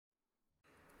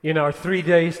In our 3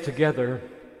 days together,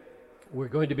 we're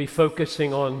going to be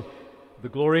focusing on the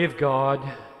glory of God,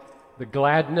 the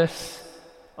gladness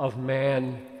of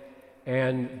man,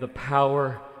 and the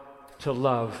power to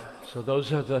love. So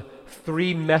those are the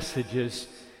three messages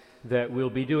that we'll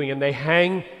be doing, and they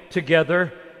hang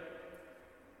together.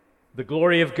 The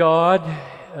glory of God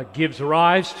gives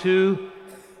rise to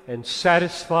and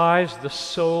satisfies the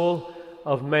soul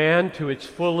of man to its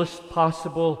fullest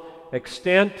possible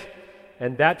extent,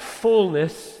 and that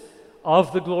fullness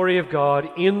of the glory of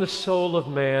God in the soul of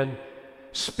man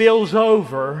spills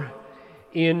over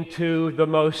into the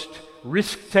most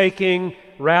risk-taking,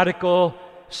 radical,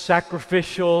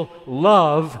 sacrificial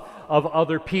love of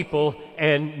other people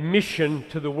and mission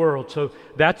to the world. So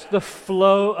that's the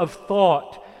flow of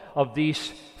thought of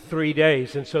these 3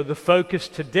 days. And so the focus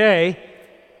today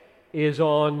is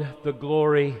on the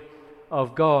glory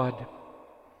of God.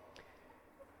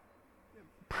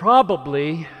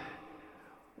 Probably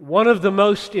one of the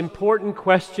most important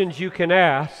questions you can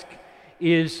ask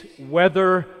is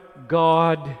whether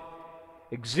God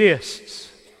exists.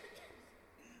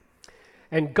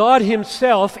 And God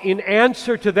Himself, in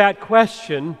answer to that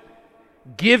question,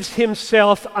 gives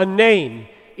Himself a name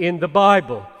in the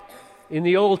Bible, in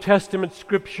the Old Testament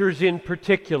scriptures in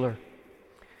particular.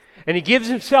 And He gives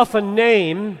Himself a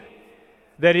name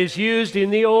that is used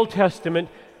in the Old Testament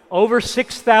over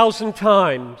 6,000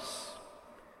 times.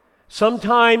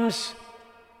 Sometimes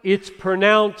it's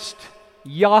pronounced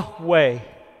Yahweh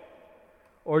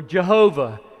or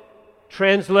Jehovah,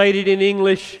 translated in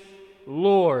English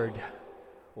Lord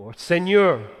or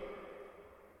Seigneur.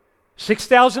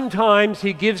 6,000 times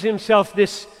He gives Himself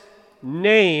this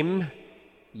name,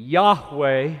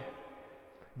 Yahweh,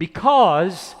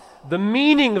 because the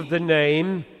meaning of the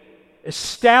name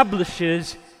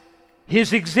establishes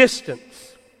His existence.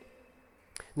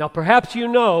 Now, perhaps you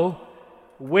know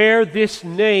where this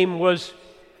name was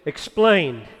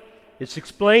explained. It's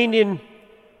explained in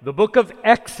the book of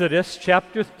Exodus,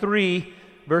 chapter 3,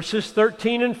 verses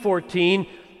 13 and 14.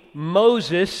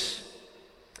 Moses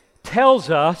tells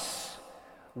us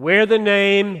where the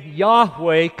name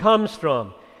Yahweh comes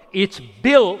from. It's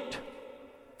built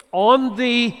on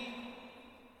the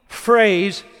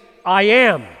phrase, I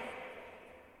am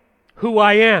who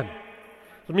I am.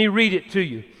 Let me read it to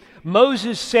you.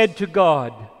 Moses said to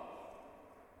God,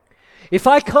 if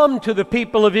I come to the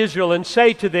people of Israel and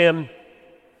say to them,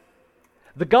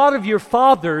 the God of your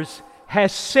fathers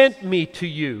has sent me to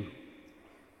you,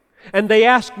 and they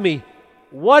ask me,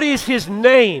 what is His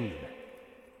name?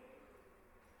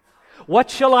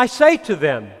 What shall I say to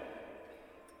them?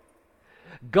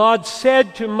 God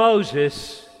said to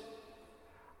Moses,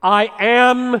 I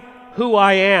am who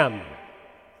I am.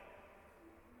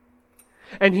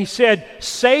 And He said,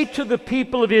 say to the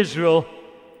people of Israel,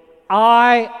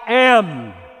 I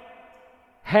am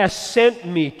has sent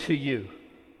me to you.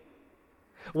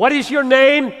 What is your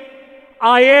name?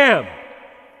 I am.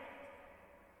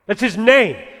 That's His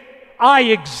name. I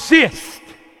exist.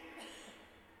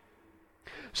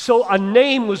 So a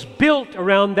name was built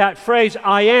around that phrase,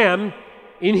 I am,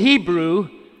 in Hebrew.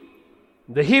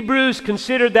 The Hebrews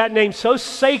considered that name so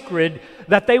sacred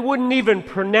that they wouldn't even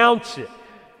pronounce it.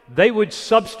 They would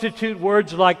substitute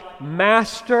words like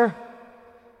master.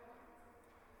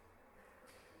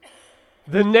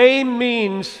 The name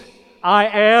means I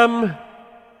am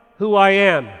who I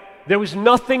am. There was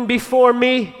nothing before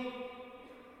me.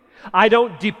 I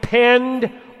don't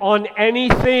depend on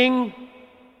anything.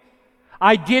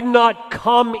 I did not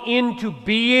come into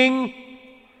being.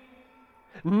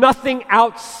 Nothing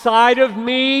outside of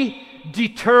me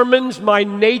determines my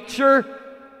nature.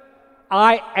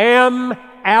 I am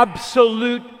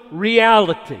absolute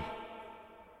reality.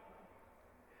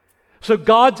 So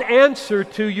God's answer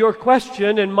to your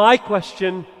question and my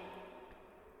question,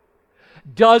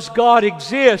 does God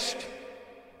exist,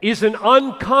 is an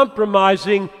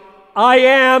uncompromising, I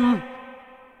am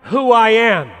who I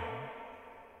am.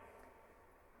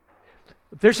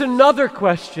 There's another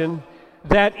question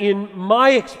that in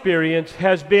my experience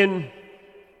has been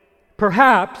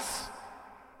perhaps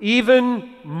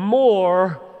even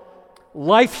more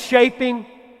life-shaping,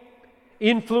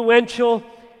 influential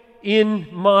in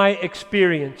my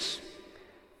experience.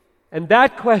 And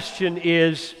that question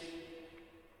is,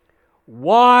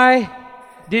 why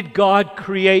did God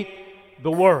create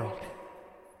the world?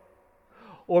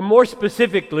 Or more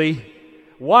specifically,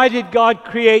 why did God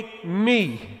create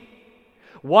me?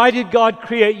 Why did God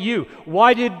create you?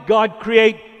 Why did God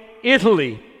create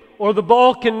Italy or the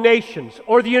Balkan nations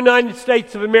or the United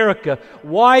States of America?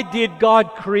 Why did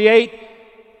God create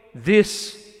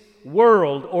this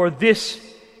world or this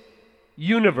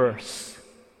universe?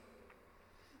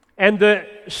 And the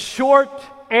short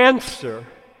answer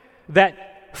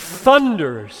that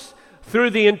thunders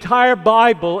through the entire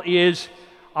Bible is,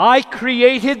 I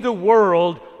created the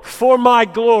world for my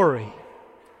glory.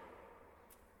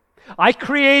 I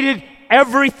created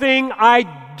everything.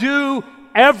 I do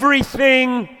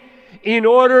everything in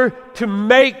order to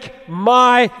make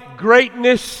my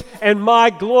greatness and my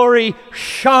glory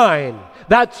shine.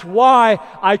 That's why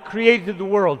I created the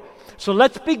world. So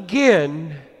let's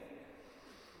begin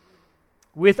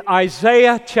with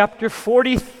Isaiah chapter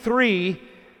 43,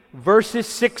 verses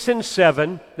 6 and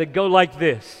 7 that go like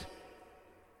this.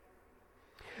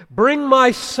 Bring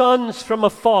my sons from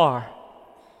afar.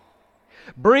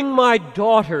 Bring my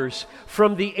daughters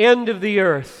from the end of the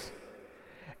earth.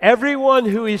 Everyone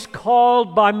who is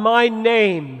called by my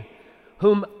name,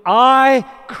 whom I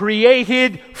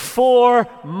created for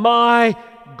my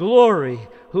glory,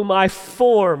 whom I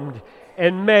formed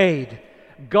and made.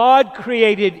 God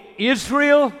created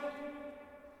Israel,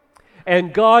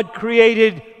 and God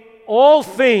created all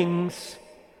things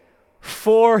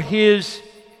for His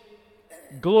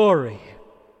glory.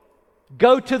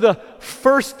 Go to the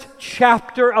first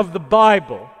chapter of the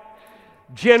Bible,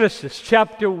 Genesis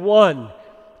chapter 1,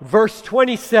 verse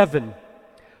 27.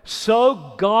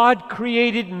 So God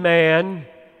created man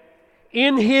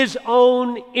in His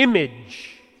own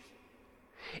image.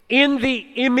 In the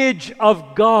image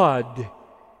of God,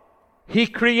 He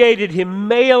created him,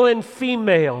 male and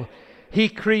female. He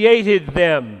created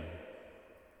them.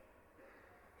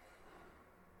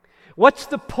 What's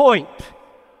the point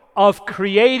of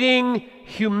creating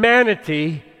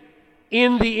humanity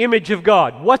in the image of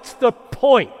God? What's the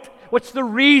point? What's the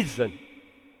reason?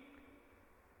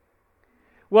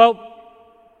 Well,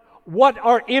 what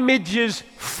are images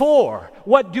for?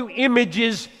 What do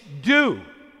images do?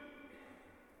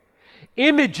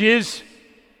 Images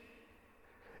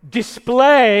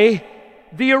display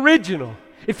the original.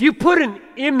 If you put an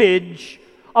image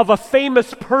of a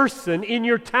famous person in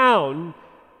your town,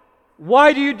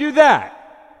 why do you do that?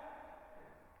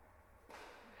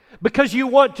 Because you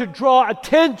want to draw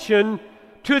attention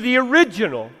to the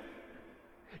original.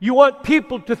 You want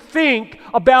people to think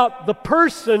about the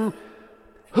person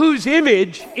whose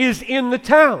image is in the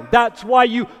town. That's why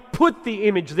you put the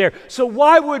image there. So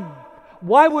why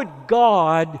would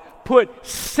God put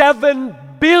 7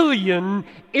 billion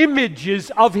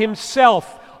images of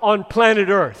Himself on planet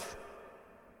Earth?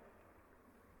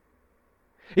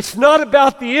 It's not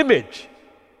about the image.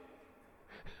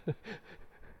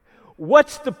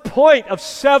 What's the point of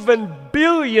 7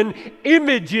 billion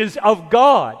images of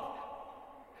God?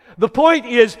 The point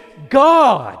is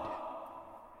God.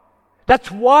 That's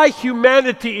why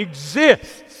humanity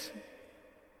exists.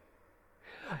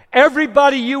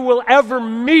 Everybody you will ever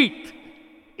meet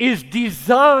is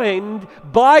designed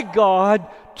by God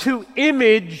to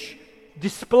image,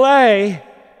 display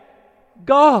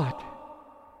God.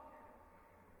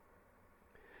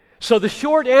 So the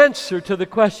short answer to the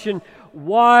question,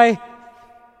 why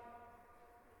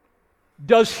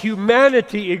does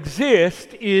humanity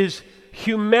exist, is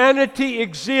humanity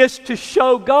exists to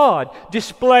show God,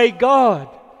 display God,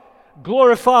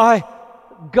 glorify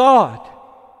God.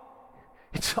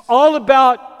 It's all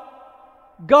about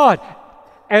God,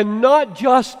 and not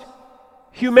just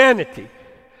humanity,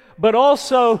 but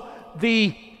also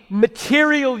the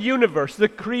material universe, the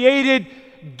created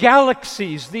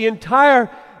galaxies, the entire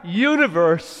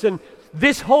universe, and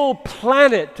this whole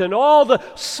planet and all the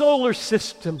solar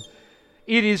system.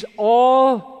 It is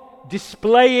all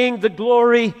displaying the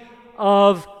glory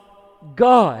of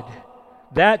God.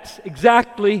 That's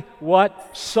exactly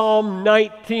what Psalm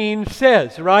 19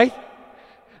 says, right?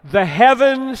 The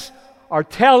heavens are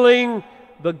telling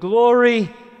the glory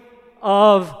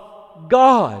of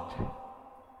God.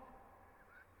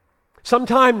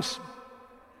 Sometimes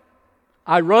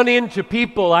I run into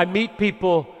people, I meet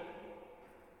people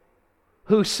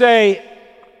who say,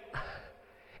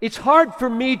 it's hard for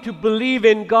me to believe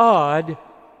in God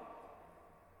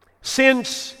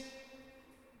since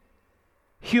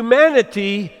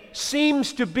humanity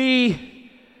seems to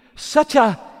be such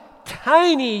a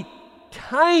tiny,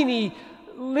 tiny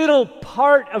little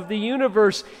part of the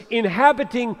universe,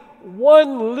 inhabiting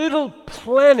one little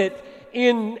planet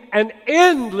in an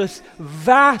endless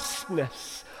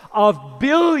vastness of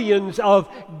billions of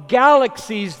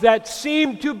galaxies that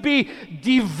seem to be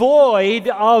devoid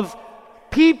of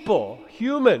people,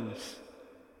 humans.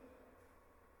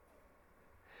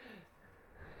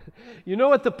 You know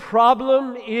what the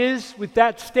problem is with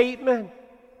that statement?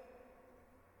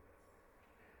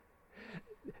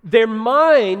 Their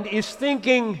mind is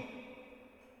thinking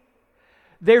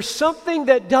There's something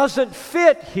that doesn't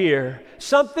fit here.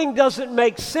 Something doesn't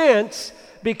make sense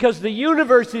because the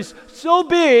universe is so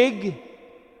big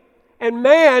and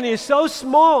man is so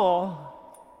small.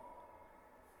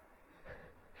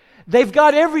 They've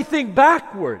got everything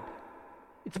backward.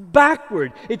 It's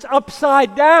backward. It's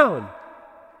upside down.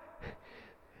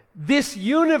 This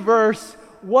universe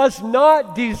was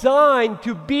not designed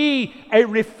to be a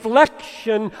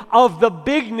reflection of the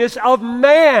bigness of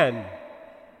man.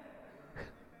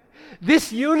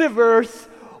 This universe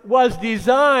was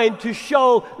designed to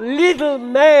show little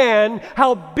man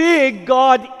how big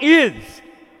God is.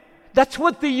 That's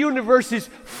what the universe is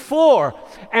for.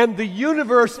 And the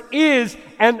universe is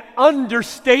an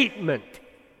understatement.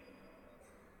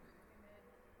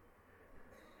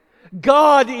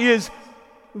 God is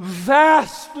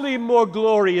vastly more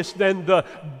glorious than the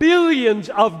billions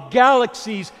of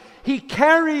galaxies. He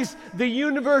carries the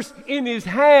universe in his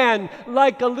hand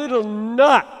like a little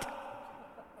nut.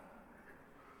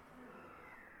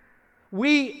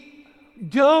 We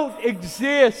don't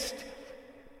exist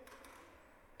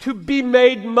to be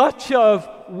made much of.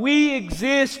 We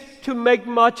exist to make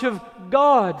much of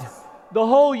God. The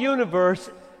whole universe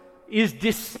is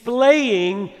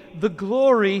displaying the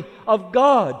glory of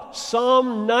God.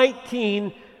 Psalm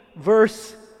 19,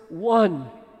 verse 1.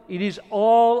 It is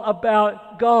all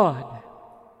about God.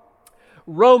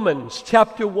 Romans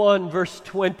chapter 1, verse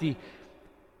 20.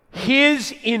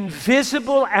 His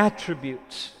invisible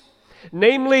attributes,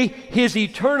 namely His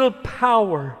eternal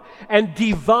power and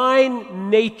divine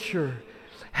nature,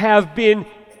 have been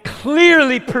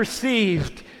clearly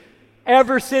perceived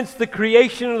ever since the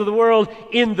creation of the world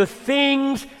in the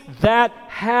things that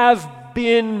have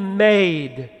been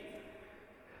made.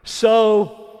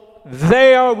 So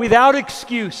they are without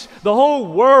excuse. The whole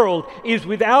world is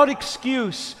without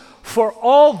excuse, for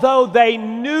although they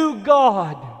knew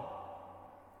God,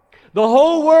 the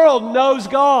whole world knows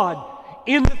God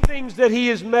in the things that He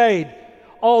has made.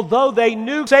 Although they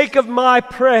knew, for the sake of my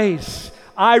praise,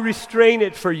 I restrain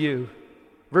it for you.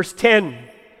 Verse 10.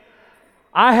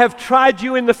 I have tried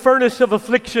you in the furnace of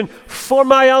affliction for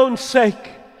my own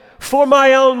sake. For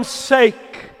my own sake,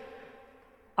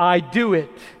 I do it.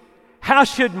 How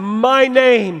should my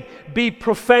name be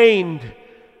profaned?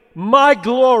 My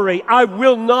glory I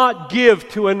will not give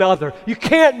to another. You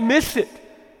can't miss it.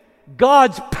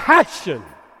 God's passion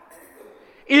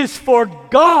is for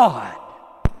God.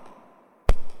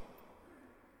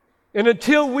 And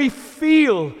until we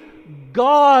feel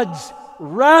God's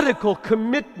radical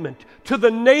commitment to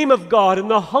the name of God and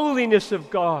the holiness of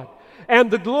God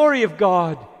and the glory of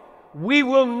God, we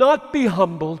will not be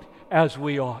humbled as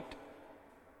we ought.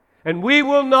 And we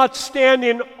will not stand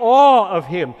in awe of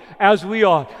Him as we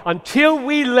ought. Until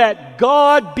we let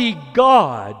God be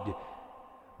God,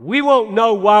 we won't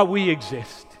know why we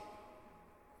exist.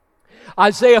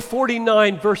 Isaiah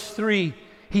 49, verse 3,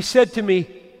 He said to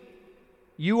me,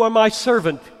 you are my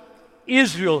servant,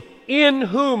 Israel, in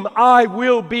whom I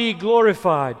will be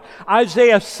glorified.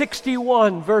 Isaiah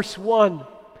 61, verse 1,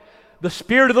 the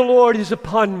Spirit of the Lord is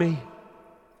upon me,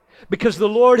 because the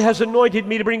Lord has anointed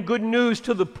me to bring good news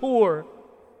to the poor,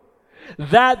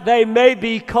 that they may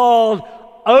be called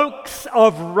oaks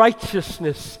of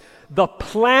righteousness, the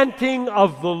planting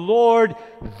of the Lord,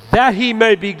 that He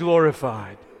may be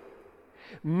glorified.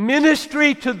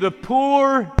 Ministry to the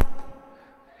poor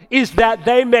is that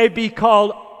they may be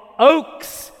called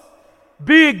oaks,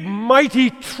 big, mighty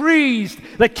trees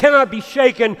that cannot be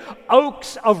shaken,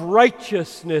 oaks of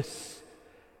righteousness,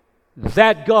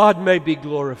 that God may be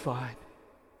glorified.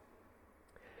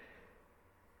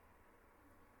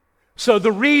 So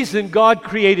the reason God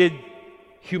created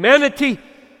humanity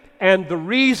and the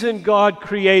reason God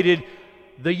created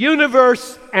the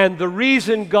universe and the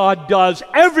reason God does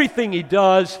everything He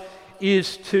does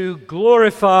is to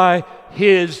glorify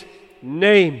His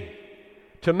name,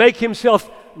 to make Himself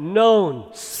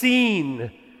known,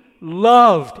 seen,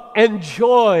 loved,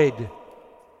 enjoyed,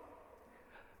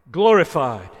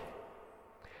 glorified.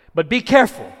 But be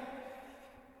careful.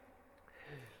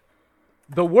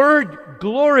 The word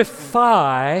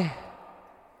glorify,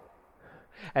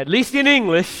 at least in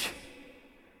English,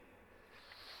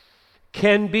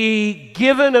 can be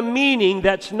given a meaning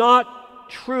that's not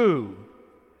true.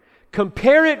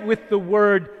 Compare it with the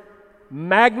word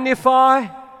magnify.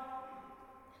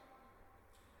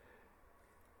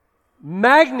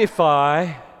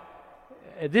 Magnify,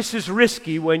 this is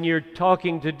risky when you're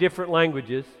talking to different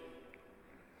languages.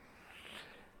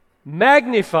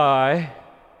 Magnify,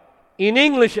 in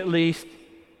English at least,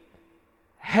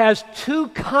 has two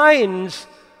kinds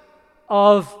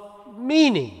of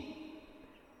meaning.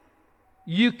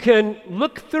 you can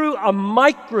look through a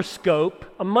microscope,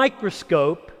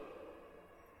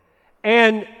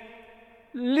 and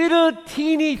little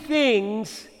teeny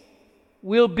things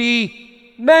will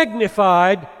be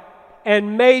magnified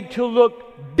and made to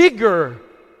look bigger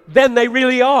than they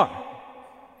really are.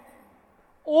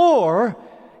 Or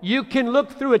you can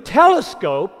look through a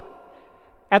telescope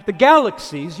at the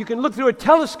galaxies, you can look through a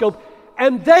telescope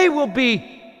and they will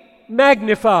be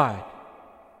magnified.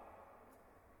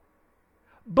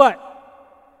 But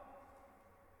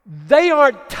they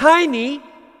aren't tiny.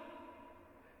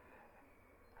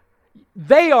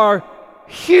 They are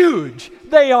huge.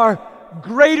 They are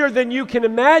greater than you can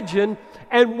imagine.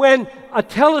 And when a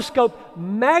telescope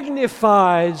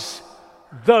magnifies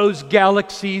those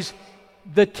galaxies,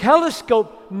 the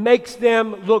telescope makes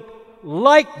them look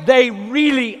like they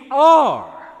really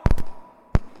are.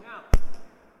 Now,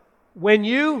 when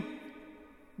you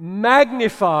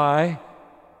magnify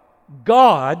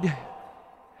God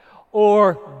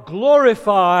or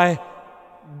glorify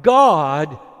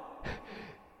God,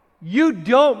 you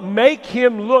don't make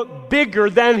him look bigger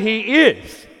than he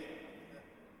is.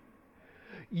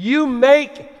 You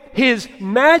make his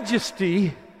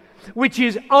majesty, which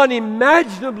is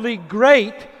unimaginably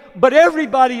great, but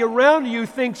everybody around you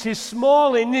thinks is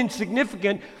small and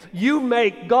insignificant, you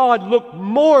make God look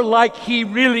more like he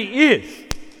really is.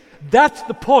 That's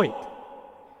the point.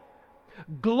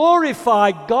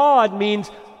 Glorify God means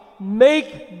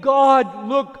make God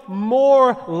look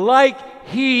more like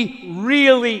he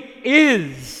really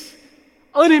is.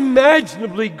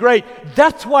 Unimaginably great.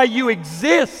 That's why you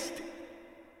exist.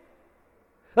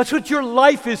 That's what your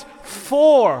life is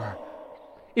for.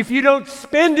 If you don't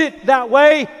spend it that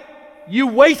way, you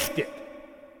waste it.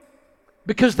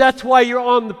 Because that's why you're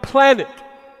on the planet.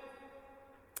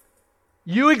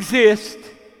 You exist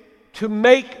to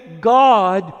make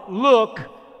God look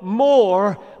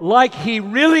more like he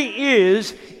really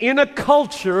is in a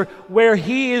culture where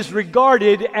he is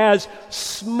regarded as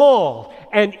small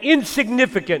and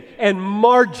insignificant and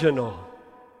marginal.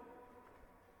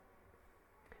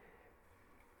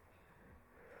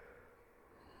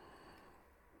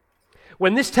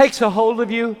 When this takes a hold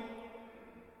of you,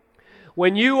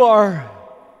 when you are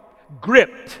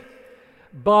gripped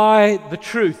by the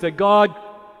truth that God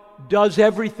does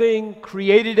everything,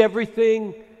 created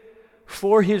everything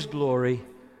for his glory,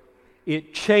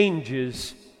 it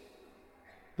changes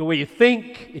the way you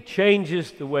think, it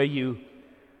changes the way you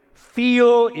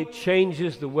feel, it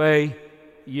changes the way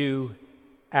you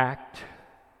act.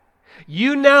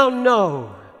 You now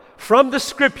know from the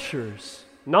Scriptures,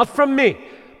 not from me,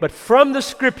 but from the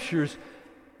Scriptures,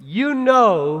 you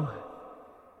know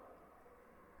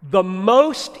the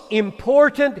most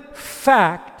important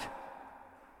fact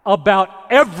about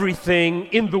everything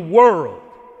in the world.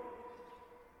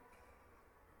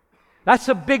 That's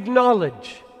a big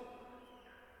knowledge.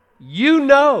 You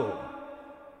know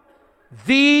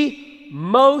the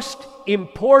most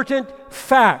important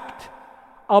fact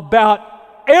about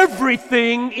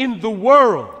everything in the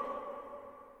world.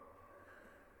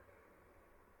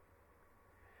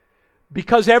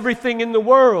 Because everything in the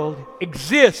world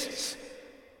exists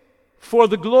for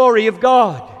the glory of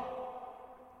God.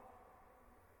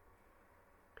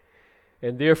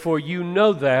 And therefore you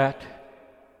know that,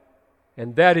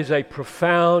 and that is a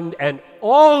profound and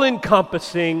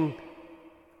all-encompassing,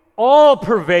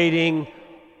 all-pervading,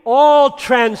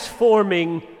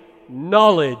 all-transforming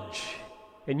knowledge.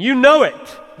 And you know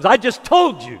it, as I just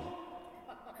told you.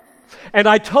 And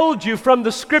I told you from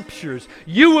the Scriptures,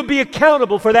 you will be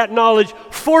accountable for that knowledge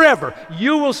forever.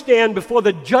 You will stand before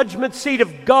the judgment seat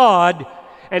of God,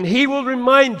 and he will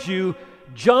remind you,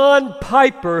 John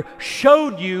Piper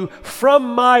showed you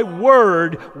from my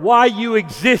word why you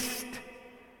exist.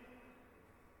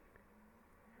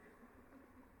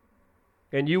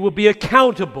 And you will be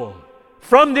accountable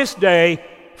from this day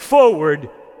forward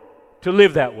to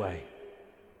live that way.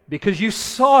 Because you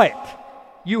saw it.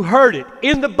 You heard it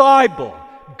in the Bible.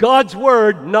 God's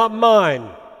word, not mine.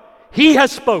 He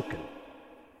has spoken.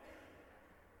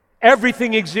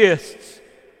 Everything exists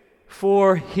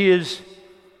for his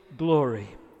glory.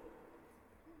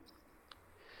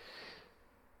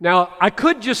 Now, I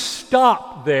could just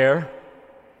stop there,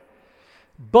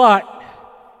 but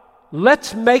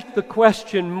let's make the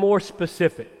question more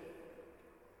specific.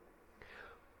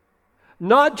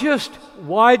 Not just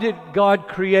why did God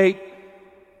create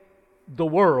the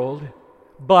world,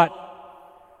 but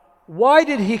why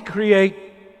did he create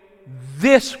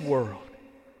this world?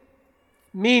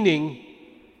 Meaning,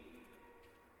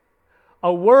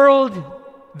 a world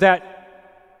that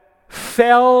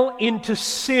fell into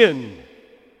sin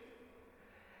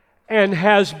and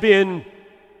has been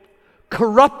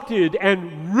corrupted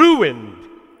and ruined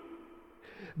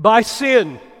by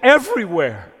sin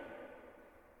everywhere.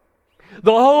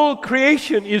 The whole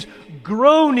creation is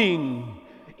groaning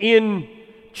in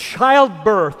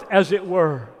childbirth, as it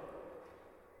were.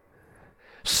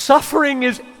 Suffering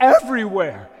is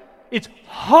everywhere. It's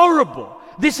horrible.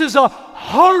 This is a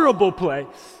horrible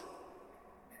place.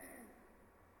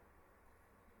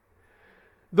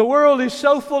 The world is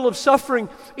so full of suffering.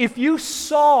 If you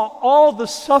saw all the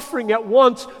suffering at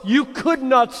once, you could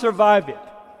not survive it.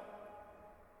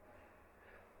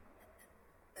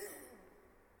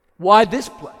 Why this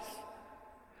place?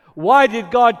 Why did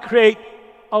God create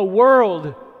a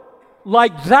world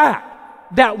like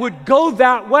that would go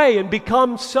that way and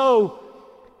become so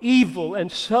evil and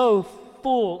so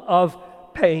full of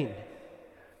pain?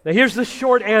 Now here's the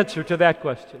short answer to that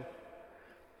question.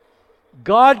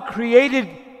 God created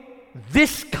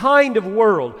this kind of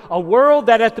world, a world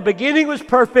that at the beginning was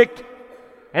perfect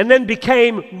and then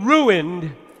became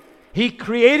ruined. He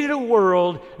created a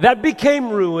world that became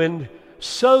ruined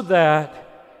so that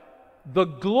the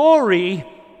glory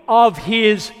of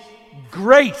His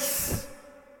grace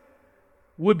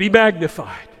would be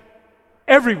magnified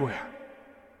everywhere.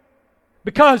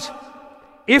 Because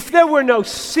if there were no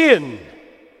sin,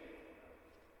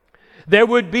 there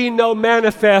would be no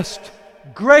manifest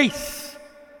grace,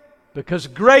 because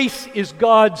grace is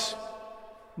God's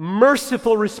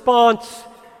merciful response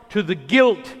to the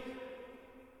guilt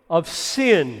of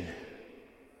sin.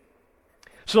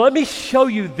 So let me show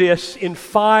you this in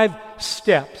 5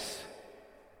 steps,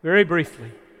 very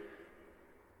briefly.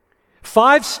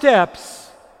 5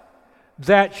 steps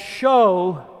that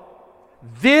show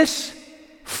this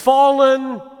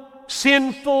fallen,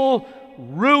 sinful,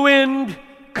 ruined,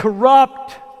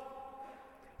 corrupt,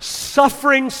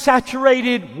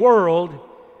 suffering-saturated world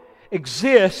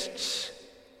exists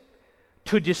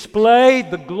to display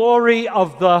the glory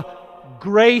of the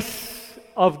grace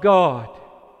of God.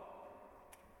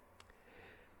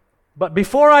 But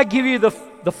before I give you the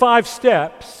 5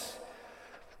 steps,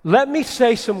 let me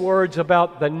say some words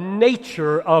about the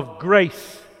nature of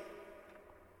grace.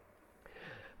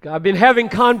 I've been having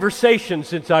conversations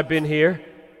since I've been here,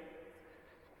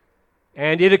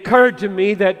 and it occurred to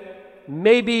me that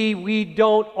maybe we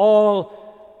don't all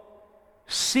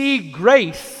see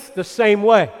grace the same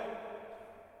way.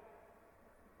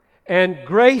 And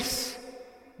grace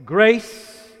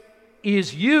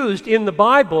is used in the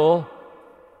Bible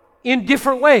in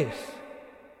different ways.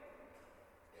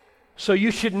 So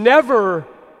you should never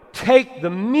take the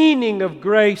meaning of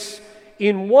grace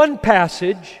in one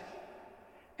passage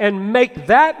and make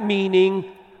that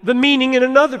meaning the meaning in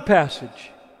another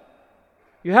passage.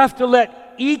 You have to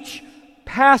let each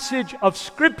passage of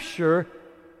Scripture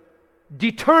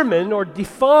determine or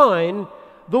define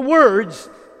the words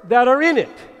that are in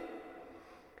it.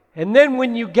 And then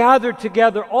when you gather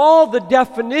together all the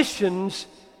definitions,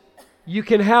 you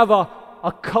can have a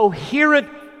coherent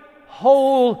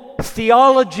whole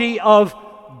theology of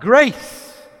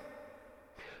grace.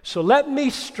 So let me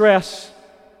stress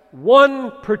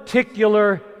one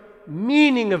particular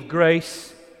meaning of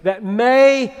grace that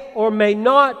may or may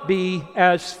not be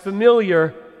as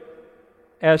familiar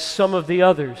as some of the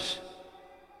others.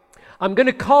 I'm going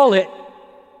to call it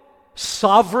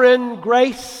sovereign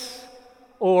grace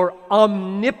or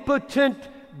omnipotent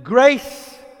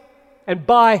grace. And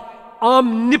by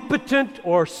omnipotent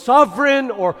or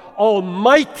sovereign or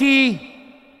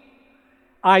almighty,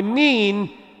 I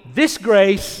mean this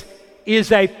grace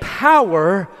is a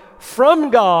power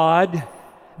from God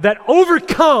that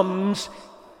overcomes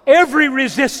every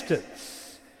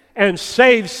resistance and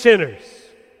saves sinners.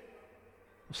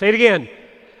 I'll say it again.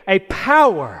 A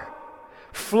power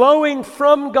flowing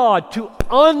from God to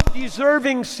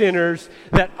undeserving sinners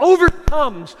that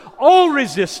overcomes all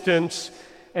resistance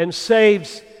and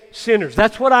saves sinners.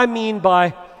 That's what I mean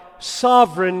by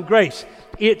sovereign grace.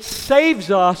 It saves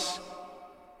us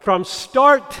from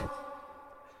start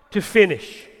to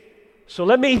finish. So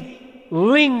let me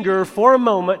linger for a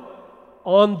moment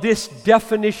on this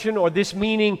definition or this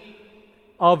meaning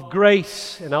of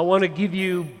grace. And I want to give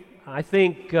you, I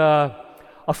think,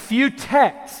 a few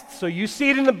texts. So you see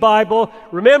it in the Bible.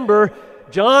 Remember,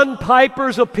 John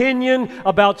Piper's opinion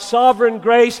about sovereign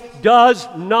grace does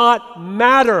not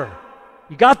matter.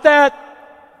 You got that?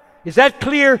 Is that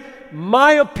clear?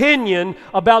 My opinion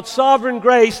about sovereign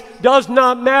grace does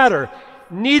not matter.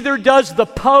 Neither does the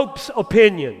Pope's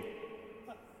opinion.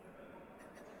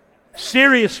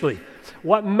 Seriously.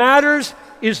 What matters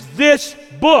is this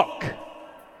book.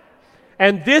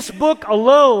 And this book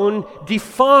alone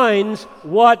defines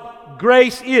what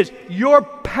grace is. Your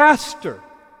pastor,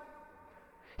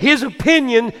 his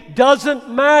opinion doesn't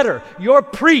matter. Your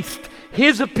priest,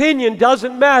 his opinion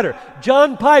doesn't matter.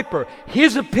 John Piper,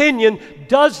 his opinion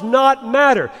does not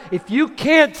matter. If you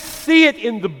can't see it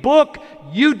in the book,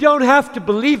 you don't have to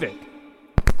believe it.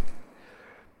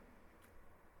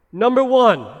 Number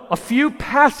one, a few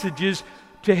passages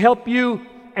to help you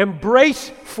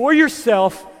embrace for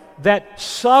yourself that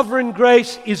sovereign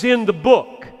grace is in the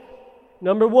book.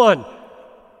 Number one,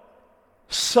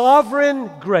 sovereign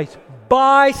grace.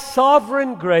 By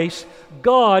sovereign grace,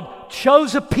 God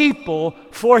chose a people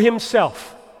for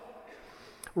himself.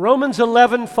 Romans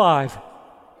 11:5.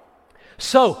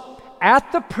 So,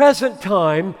 at the present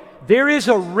time, there is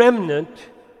a remnant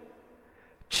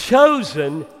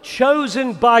chosen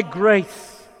by grace.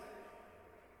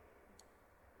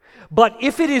 But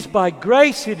if it is by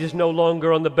grace, it is no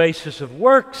longer on the basis of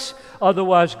works.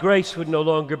 Otherwise, grace would no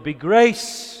longer be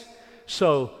grace.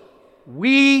 So,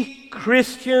 we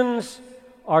Christians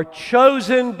are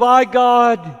chosen by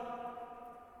God.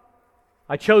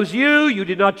 I chose you. You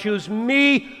did not choose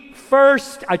me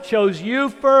first. I chose you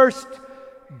first.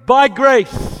 By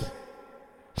grace.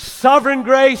 Sovereign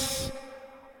grace.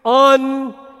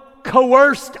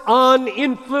 Uncoerced,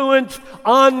 uninfluenced,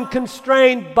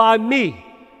 unconstrained by me.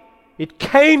 It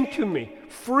came to me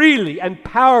freely and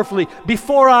powerfully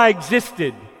before I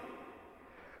existed.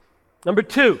 Number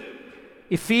two,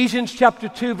 Ephesians chapter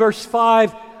 2, verse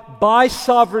 5, by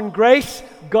sovereign grace,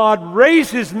 God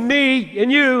raises me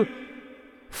and you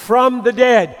from the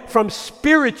dead, from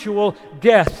spiritual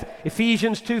death.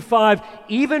 Ephesians 2:5,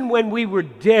 even when we were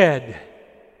dead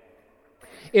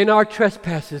in our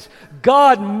trespasses,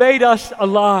 God made us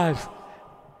alive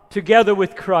together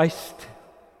with Christ.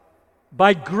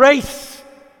 By grace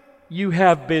you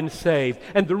have been saved.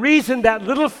 And the reason that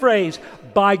little phrase,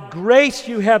 by grace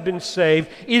you have been saved,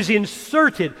 is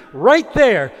inserted right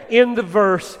there in the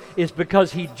verse is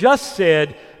because he just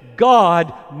said,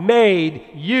 God made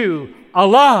you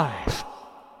alive.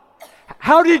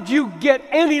 How did you get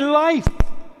any life?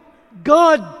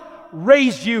 God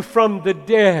raised you from the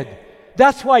dead.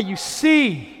 That's why you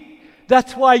see.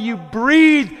 That's why you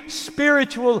breathe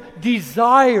spiritual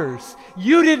desires.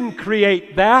 You didn't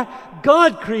create that.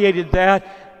 God created that.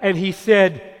 And he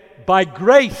said, by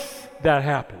grace that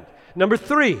happened. Number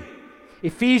three,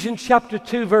 Ephesians chapter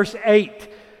 2, verse 8.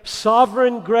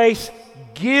 Sovereign grace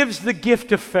gives the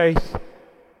gift of faith.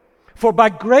 For by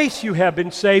grace you have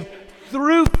been saved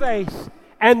through faith.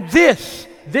 And this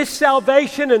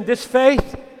salvation and this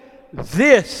faith,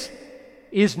 this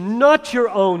is not your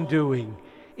own doing.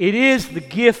 It is the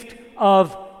gift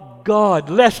of God,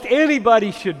 lest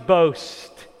anybody should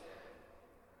boast.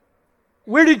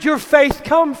 Where did your faith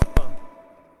come from?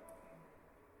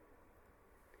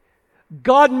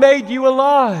 God made you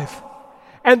alive,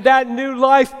 and that new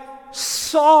life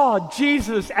saw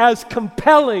Jesus as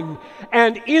compelling,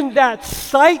 and in that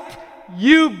sight,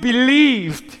 you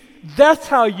believed. That's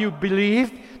how you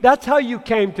believed. That's how you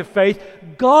came to faith.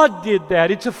 God did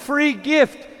that. It's a free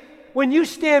gift. When you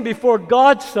stand before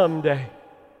God someday,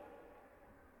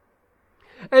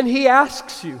 and he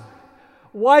asks you,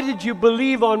 why did you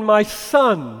believe on my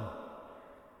son?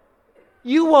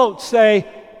 You won't say,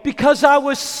 because I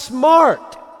was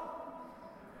smart,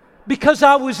 because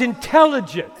I was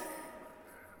intelligent.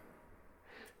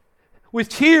 With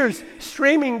tears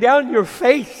streaming down your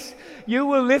face, you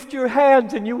will lift your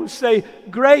hands and you will say,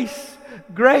 grace,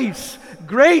 grace,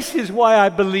 grace is why I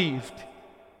believed.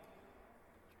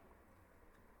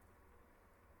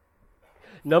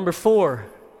 Number 4,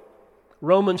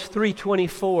 Romans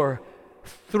 3:24.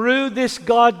 Through this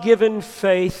God-given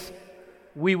faith,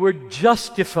 we were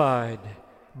justified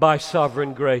by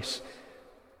sovereign grace.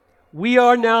 We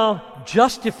are now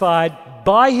justified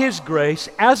by His grace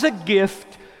as a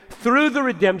gift through the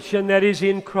redemption that is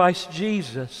in Christ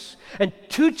Jesus. And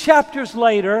 2 chapters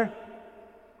later,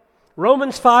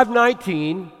 Romans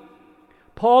 5:19,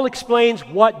 Paul explains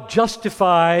what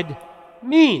justified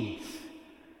means.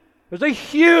 There's a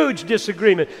huge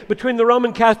disagreement between the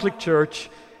Roman Catholic Church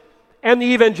and the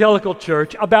Evangelical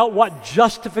Church about what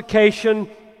justification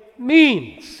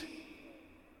means.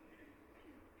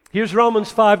 Here's Romans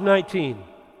 5:19.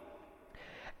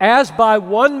 As by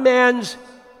one man's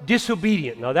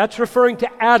disobedience, now that's referring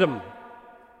to Adam.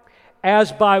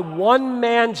 As by one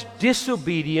man's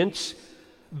disobedience,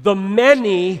 the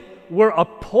many were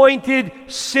appointed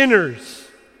sinners.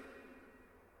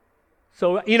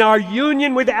 So in our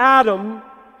union with Adam,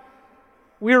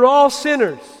 we're all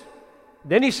sinners.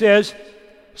 Then he says,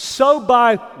 so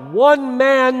by one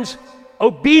man's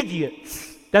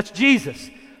obedience, that's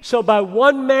Jesus. So by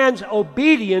one man's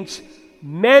obedience,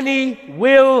 many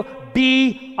will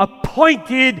be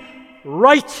appointed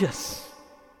righteous.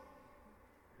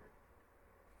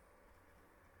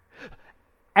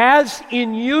 As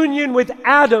in union with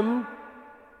Adam,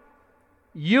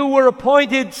 you were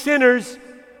appointed sinners,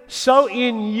 so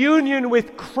in union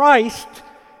with Christ,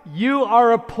 you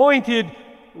are appointed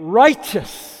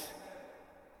righteous.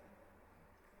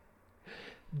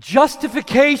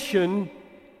 Justification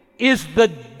is the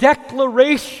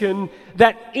declaration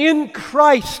that in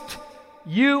Christ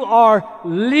you are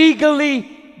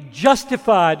legally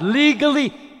justified,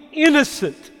 legally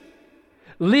innocent,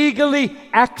 legally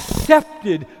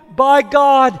accepted by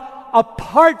God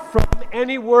apart from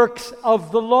any works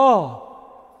of the law.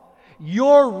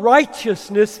 Your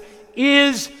righteousness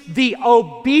is the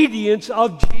obedience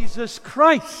of Jesus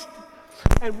Christ.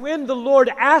 And when the Lord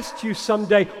asks you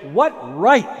someday, what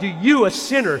right do you, a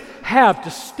sinner, have to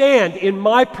stand in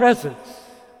my presence?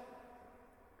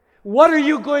 What are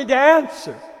you going to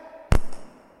answer?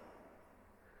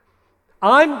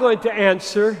 I'm going to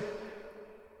answer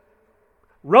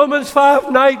Romans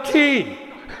 5:19.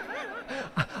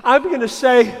 I'm going to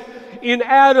say, in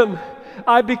Adam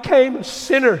I became a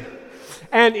sinner,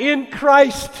 and in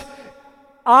Christ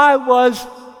I was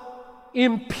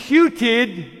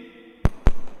imputed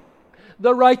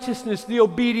the righteousness, the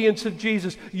obedience of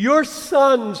Jesus. Your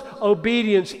Son's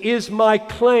obedience is my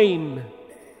claim,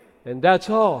 and that's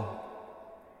all.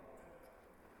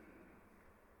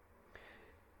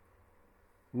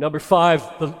 Number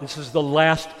 5, this is the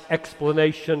last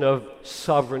explanation of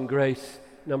sovereign grace.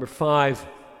 Number 5,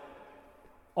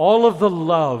 all of the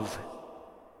love,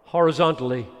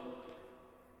 horizontally,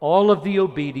 all of the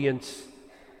obedience,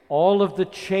 all of the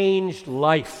changed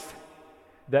life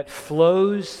that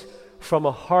flows from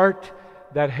a heart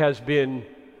that has been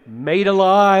made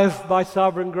alive by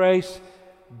sovereign grace,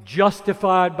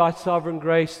 justified by sovereign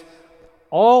grace,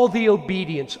 all the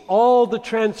obedience, all the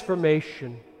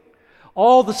transformation,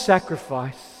 all the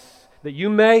sacrifice that you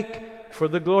make for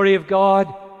the glory of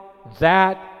God,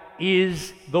 that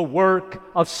is the work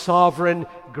of sovereign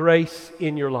grace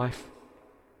in your life.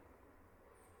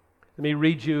 Let me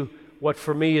read you what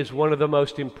for me is one of the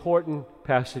most important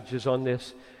passages on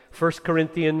this. 1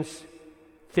 Corinthians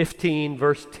 15,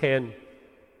 verse 10.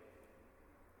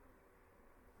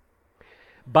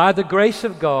 By the grace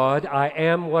of God, I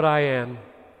am what I am,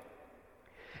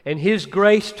 and His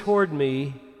grace toward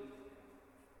me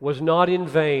was not in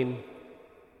vain.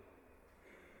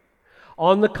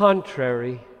 On the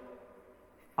contrary,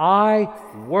 I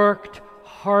worked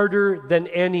harder than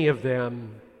any of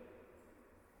them,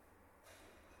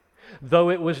 though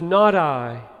it was not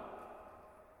I,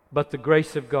 but the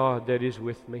grace of God that is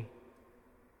with me.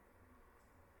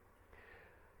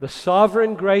 The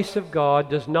sovereign grace of God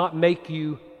does not make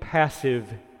you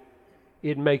passive,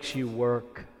 it makes you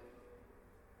work.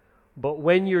 But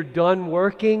when you're done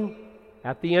working,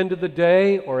 at the end of the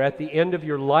day or at the end of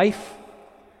your life,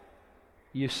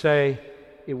 you say,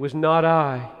 it was not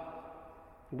I,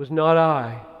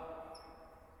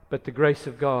 but the grace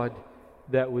of God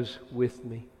that was with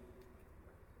me.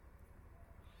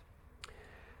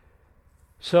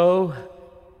 So,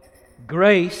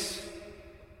 grace,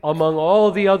 among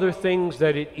all the other things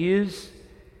that it is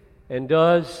and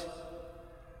does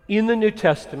in the New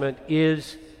Testament,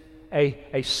 is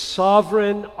a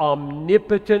sovereign,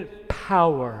 omnipotent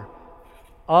power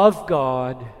of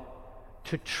God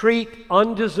to treat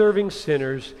undeserving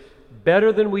sinners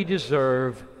better than we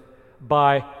deserve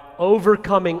by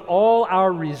overcoming all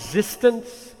our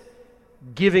resistance,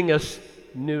 giving us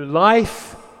new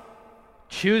life,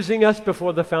 choosing us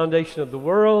before the foundation of the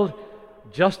world,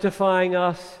 justifying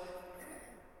us,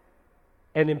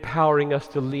 and empowering us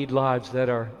to lead lives that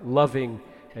are loving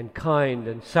and kind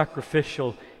and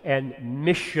sacrificial and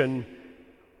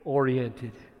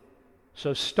mission-oriented.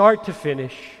 So start to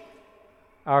finish,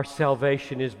 our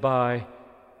salvation is by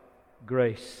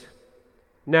grace.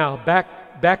 Now,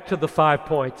 back to the 5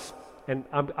 points, and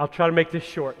I'll try to make this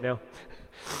short now.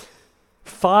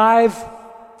 Five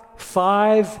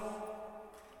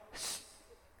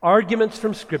arguments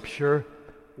from Scripture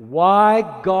why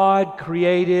God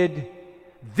created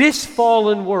this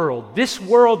fallen world, this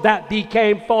world that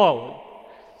became fallen.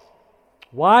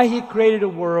 Why He created a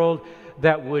world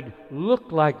that would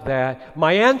look like that.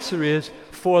 My answer is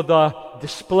for the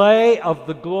display of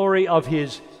the glory of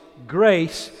His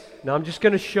grace. Now I'm just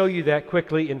going to show you that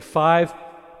quickly in 5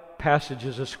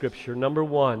 passages of Scripture. Number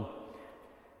 1,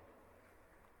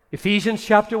 Ephesians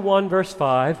chapter 1, verse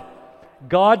 5.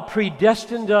 God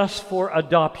predestined us for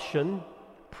adoption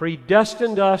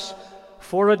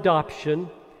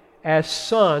as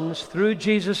sons through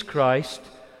Jesus Christ,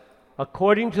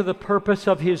 according to the purpose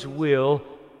of His will,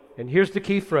 and here's the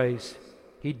key phrase,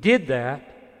 He did that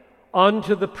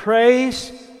unto the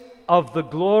praise of the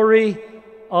glory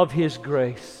of His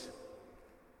grace.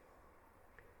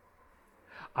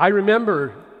 I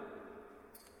remember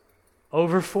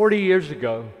over 40 years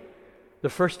ago, the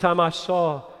first time I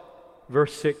saw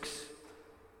verse 6.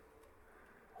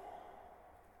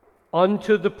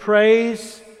 Unto the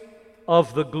praise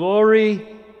of the glory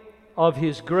of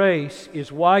His grace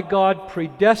is why God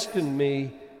predestined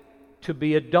me to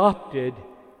be adopted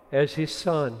as His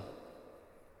son.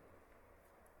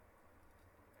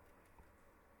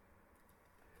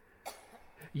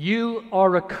 You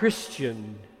are a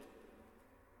Christian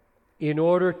in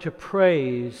order to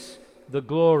praise the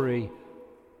glory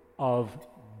of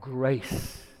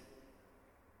grace.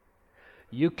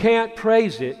 You can't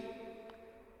praise it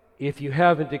if you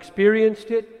haven't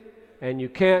experienced it, and you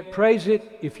can't praise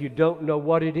it if you don't know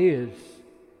what it is,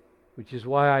 which is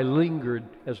why I lingered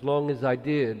as long as I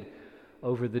did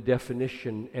over the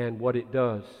definition and what it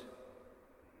does.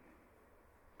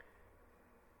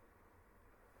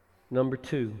 Number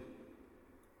 2,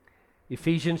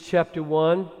 Ephesians chapter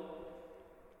 1,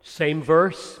 same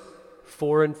verse,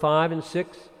 4 and 5 and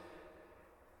 6.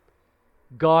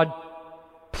 God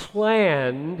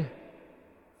planned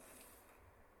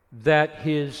that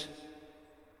His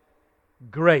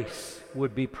grace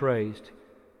would be praised.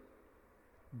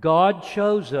 God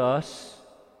chose us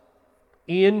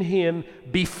in Him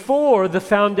before the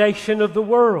foundation of the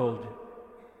world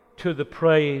to the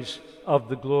praise of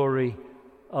the glory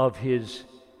of His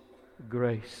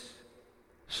grace.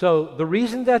 So the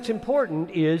reason that's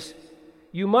important is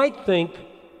you might think,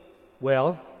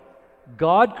 well,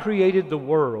 God created the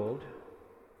world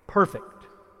perfect.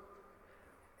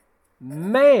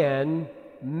 Man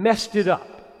messed it up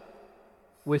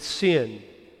with sin.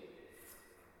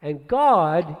 And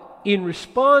God, in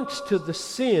response to the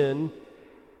sin,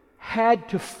 had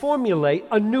to formulate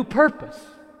a new purpose.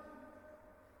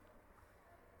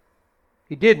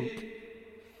 He didn't.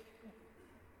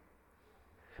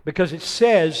 Because it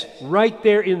says right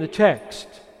there in the text,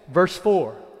 verse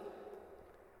 4,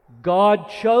 God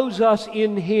chose us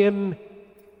in Him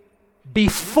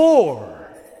before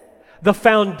the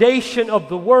foundation of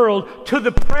the world to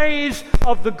the praise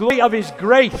of the glory of His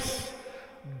grace.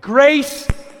 Grace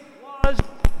was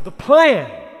the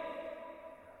plan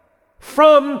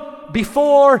from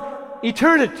before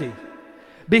eternity,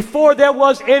 before there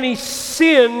was any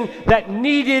sin that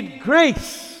needed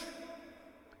grace.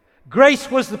 Grace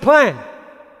was the plan.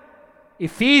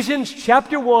 Ephesians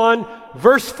chapter 1,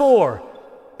 verse 4.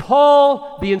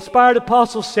 Paul, the inspired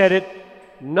apostle, said it,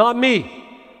 not me.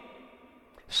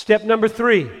 Step number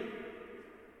 3.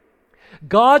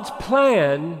 God's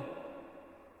plan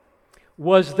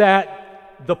was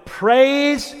that the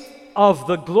praise of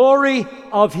the glory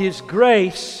of His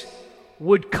grace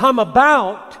would come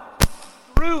about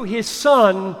through His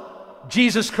Son,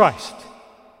 Jesus Christ.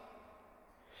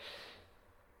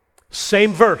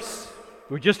 Same verse.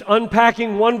 We're just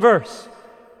unpacking one verse,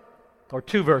 or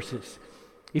two verses.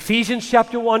 Ephesians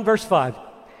chapter 1, verse 5.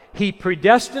 He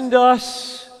predestined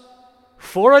us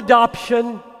for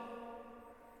adoption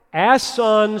as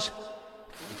sons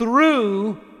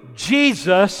through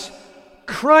Jesus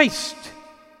Christ.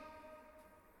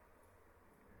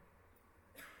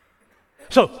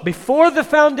 So, before the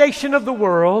foundation of the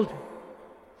world,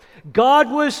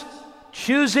 God was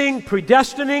choosing,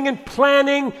 predestining, and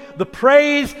planning the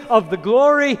praise of the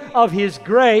glory of His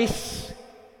grace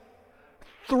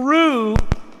through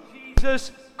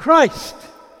Jesus Christ.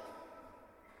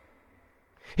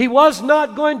 He was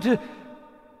not going to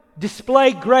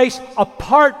display grace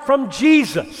apart from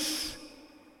Jesus.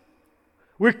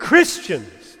 We're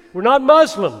Christians. We're not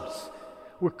Muslims.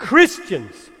 We're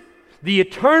Christians. The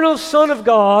eternal Son of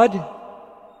God,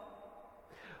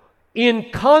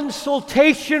 in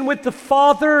consultation with the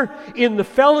Father in the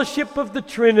fellowship of the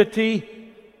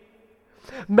Trinity,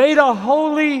 made a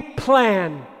holy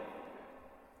plan.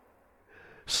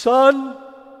 Son,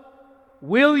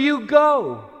 will you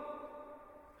go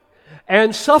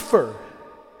and suffer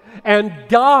and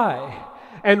die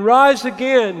and rise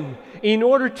again in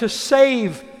order to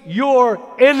save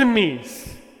your enemies?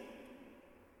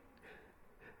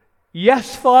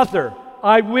 Yes, Father,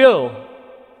 I will.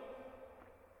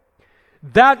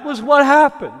 That was what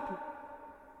happened.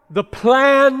 The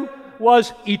plan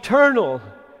was eternal,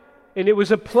 and it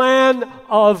was a plan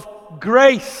of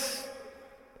grace,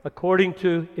 according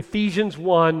to Ephesians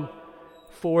 1,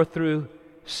 4 through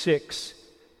 6.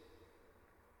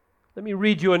 Let me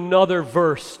read you another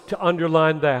verse to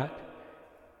underline that.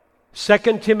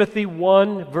 2 Timothy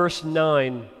 1, verse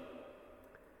 9.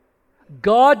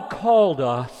 God called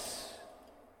us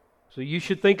So you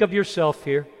should think of yourself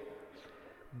here.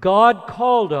 God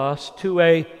called us to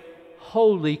a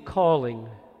holy calling.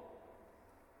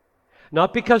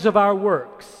 Not because of our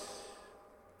works,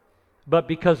 but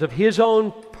because of His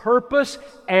own purpose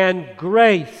and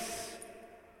grace,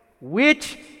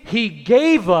 which He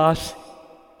gave us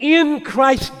in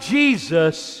Christ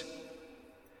Jesus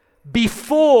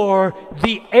before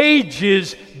the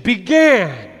ages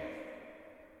began.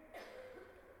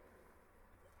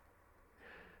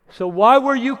 So why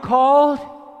were you called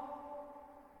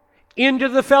into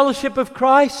the fellowship of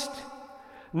Christ?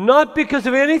 Not because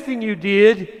of anything you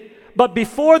did, but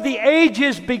before the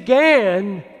ages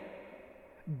began,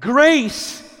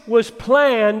 grace was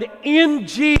planned in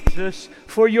Jesus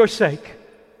for your sake.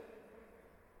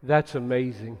 That's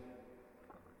amazing.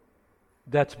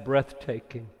 That's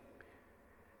breathtaking.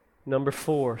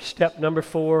 Step number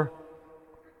 4.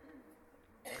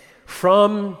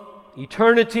 From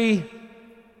eternity,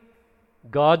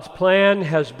 God's plan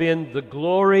has been the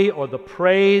glory or the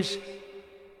praise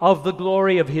of the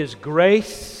glory of His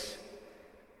grace,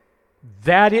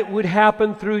 that it would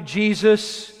happen through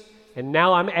Jesus, and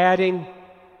now I'm adding,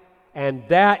 and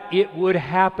that it would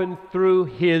happen through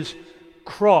His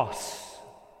cross,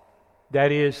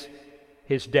 that is,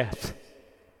 His death.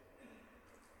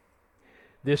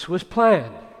 This was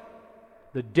planned.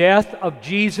 The death of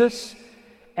Jesus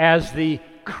as the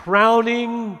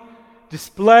crowning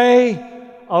display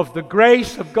of the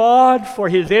grace of God for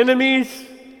His enemies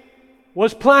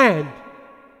was planned.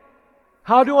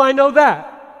 How do I know that?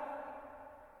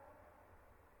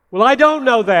 Well, I don't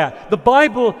know that. The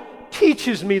Bible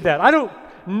teaches me that.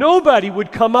 Nobody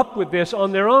would come up with this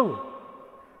on their own.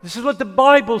 This is what the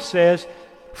Bible says.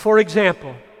 For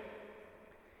example,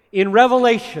 in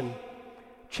Revelation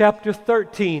chapter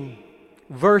 13,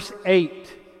 verse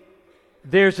 8,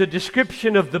 there's a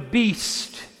description of the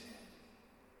beast.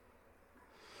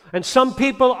 And some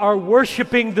people are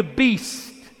worshiping the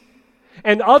beast,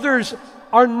 and others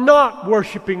are not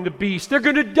worshiping the beast. They're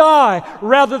going to die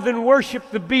rather than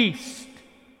worship the beast.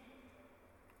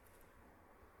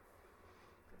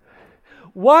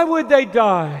 Why would they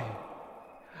die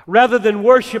rather than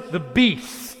worship the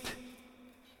beast?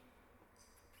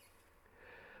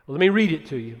 Well, let me read it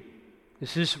to you.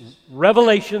 This is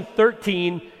Revelation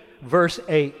 13, verse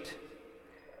 8.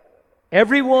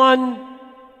 Everyone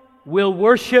will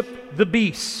worship the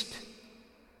beast,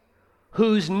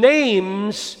 whose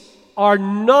names are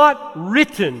not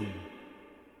written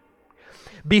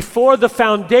before the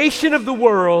foundation of the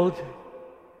world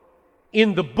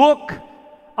in the book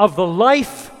of the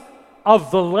life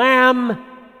of the Lamb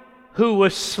who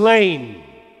was slain.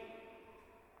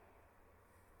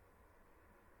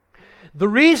 The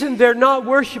reason they're not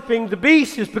worshiping the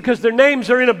beast is because their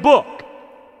names are in a book.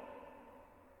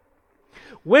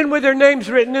 When were their names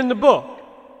written in the book?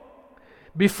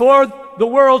 Before the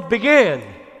world began.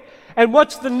 And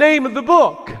what's the name of the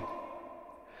book?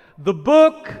 The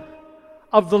book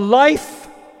of the life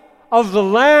of the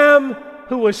Lamb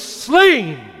who was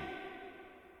slain.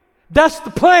 That's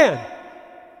the plan.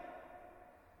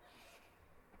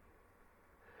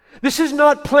 This is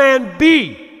not plan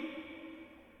B.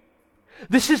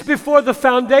 This is before the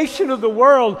foundation of the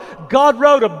world. God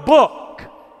wrote a book,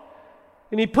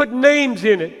 and He put names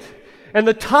in it. And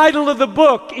the title of the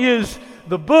book is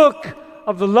The Book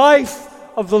of the Life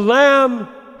of the Lamb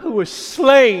who was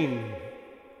slain.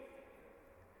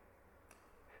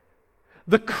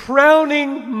 The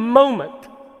crowning moment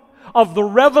of the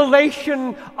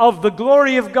revelation of the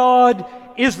glory of God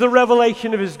is the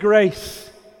revelation of His grace.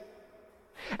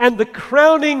 And the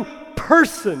crowning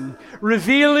person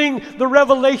revealing the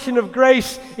revelation of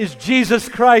grace is Jesus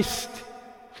Christ.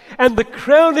 And the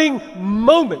crowning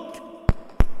moment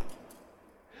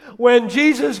when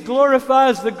Jesus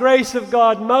glorifies the grace of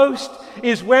God most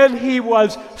is when He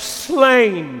was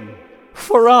slain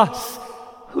for us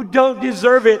who don't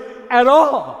deserve it at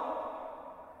all.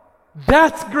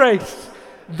 That's grace.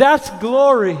 That's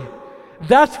glory.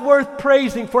 That's worth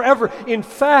praising forever. In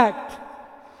fact,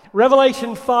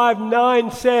 Revelation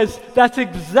 5:9 says that's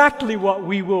exactly what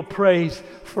we will praise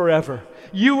forever.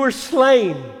 You were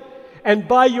slain, and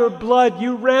by your blood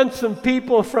you ransomed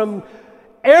people from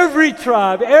every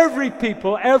tribe, every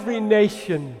people, every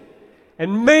nation,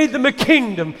 and made them a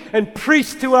kingdom and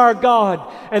priests to our God,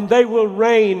 and they will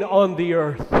reign on the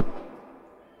earth.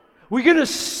 We're going to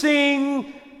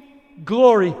sing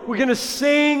glory. We're going to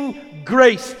sing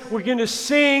grace. We're going to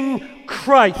sing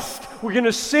Christ. We're going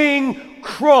to sing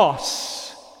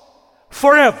cross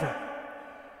forever.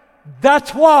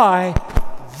 That's why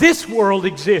this world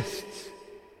exists.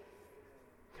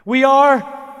 We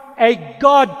are a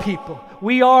God people.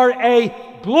 We are a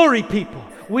glory people.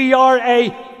 We are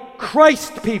a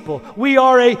Christ people. We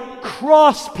are a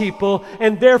cross people,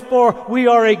 and therefore we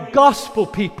are a gospel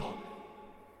people.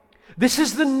 This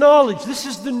is the knowledge, this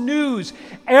is the news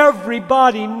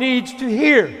everybody needs to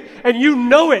hear. And you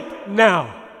know it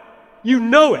now. You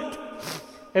know it.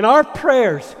 And our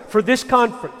prayers for this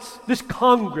conference, this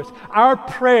Congress, our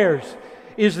prayers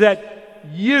is that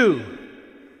you,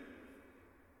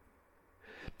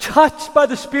 touched by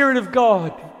the Spirit of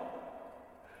God,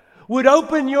 would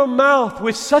open your mouth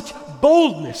with such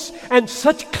boldness and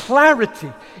such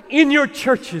clarity in your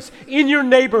churches, in your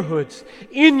neighborhoods,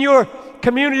 in your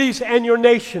communities and your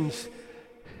nations,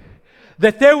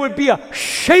 that there would be a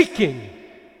shaking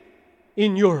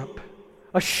in Europe,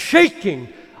 a shaking,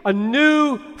 a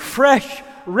new, fresh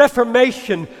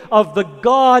reformation of the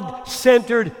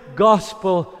God-centered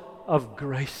gospel of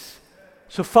grace.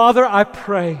 So, Father, I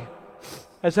pray,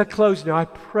 as I close now, I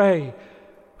pray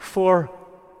for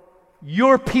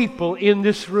your people in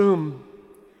this room,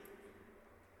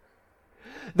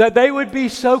 that they would be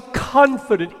so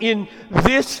confident in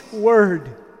this word,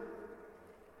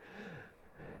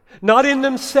 not in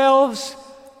themselves,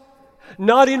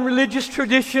 not in religious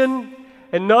tradition,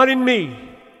 and not in me,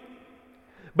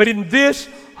 but in this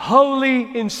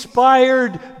holy,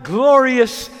 inspired,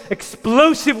 glorious,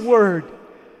 explosive word,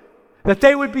 that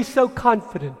they would be so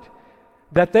confident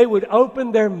that they would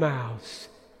open their mouths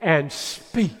and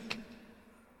speak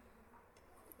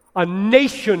a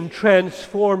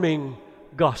nation-transforming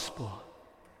gospel.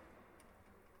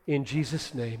 In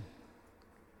Jesus' name,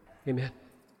 amen.